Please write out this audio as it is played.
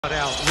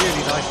Out,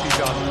 really nicely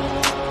done.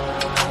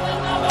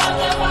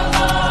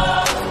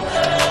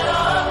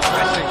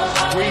 Pressing,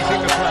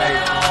 squeezing the play.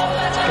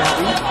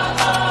 Gavi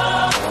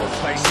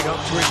facing up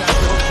to his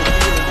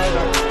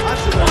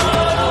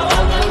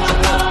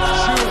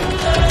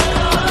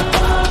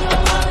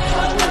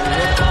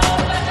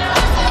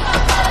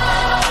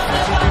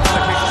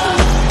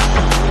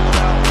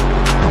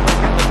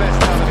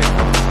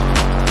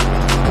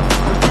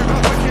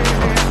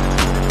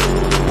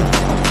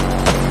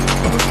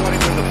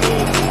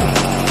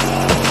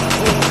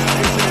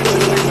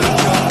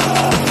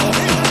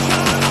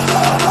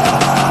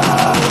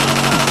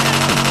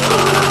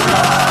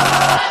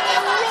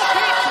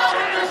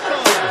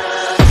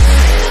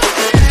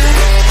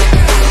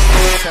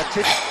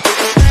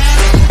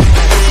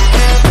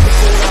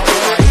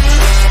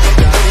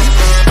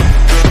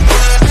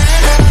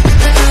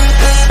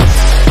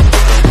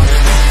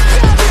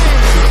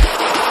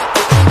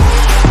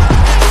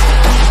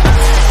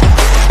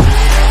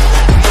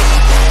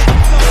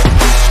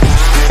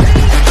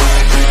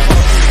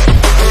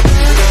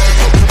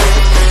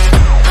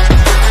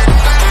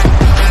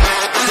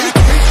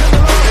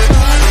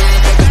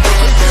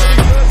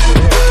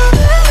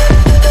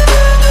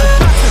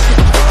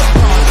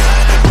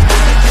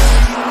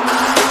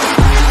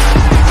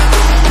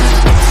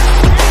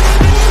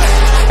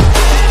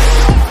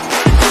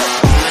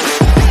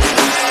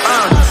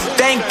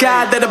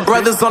God that the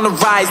brothers on the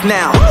rise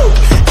now.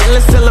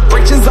 Endless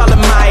celebrations all in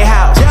my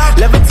house.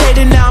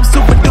 Levitating now, I'm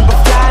super duper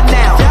fly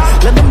now.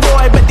 London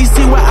boy, but they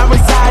see where I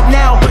reside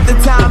now. Put the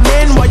time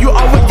in while you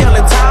always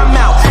yelling time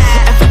out.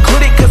 And for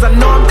quit it, cause I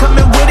know I'm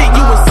coming with it.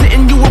 You were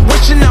sitting, you were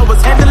wishing I was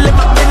handling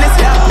my business.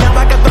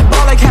 Now I got the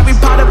ball like Harry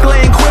Potter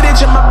playing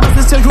Quidditch. And my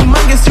business so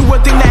humongous, you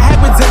would think that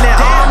happens in there.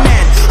 Oh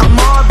man, I'm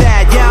all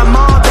that, yeah, I'm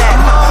all that.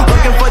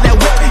 Working for that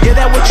whip, yeah,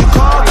 that what you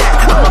call that.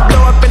 I'ma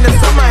blow up in the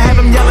summer, have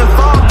them yelling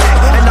fall back.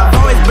 And I've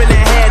always been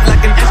ahead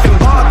like an effing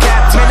ball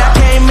cap. Man, I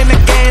came in the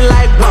game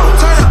like, whoa.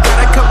 Got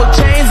a couple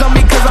chains on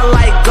me cause I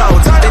like gold.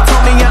 They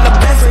told me I'm the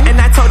best and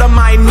I told them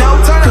I know.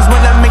 Cause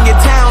when I'm in your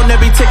town,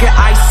 every ticket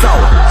I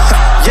sold.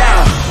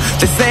 Yeah,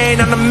 they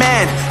saying I'm the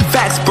man.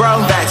 Facts, bro.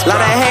 Lot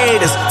of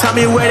haters, tell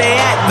me where they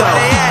at though.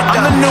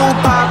 I'm the new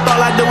pop, all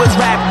I do is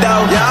rap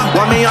though.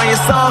 Want me on your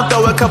song,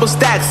 throw a couple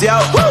stacks, yo.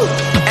 Woo!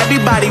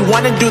 Everybody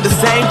wanna do the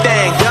same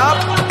thing, yup.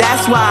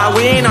 That's why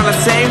we ain't on the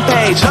same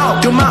page.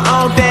 Do my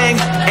own thing,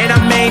 and I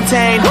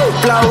maintain.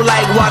 Flow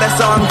like water,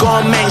 so I'm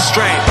going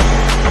mainstream.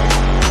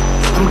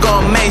 I'm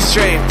going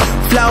mainstream.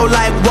 Flow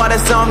like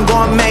water, so I'm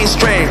going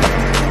mainstream.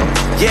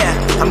 Yeah,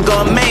 I'm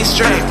going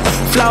mainstream.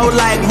 Flow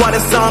like water,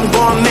 so I'm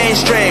going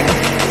mainstream.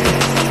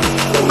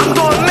 I'm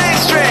going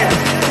mainstream.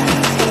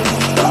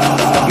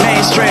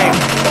 Mainstream.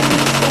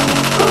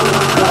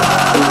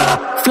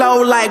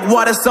 Flow like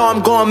water, so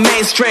I'm going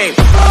mainstream.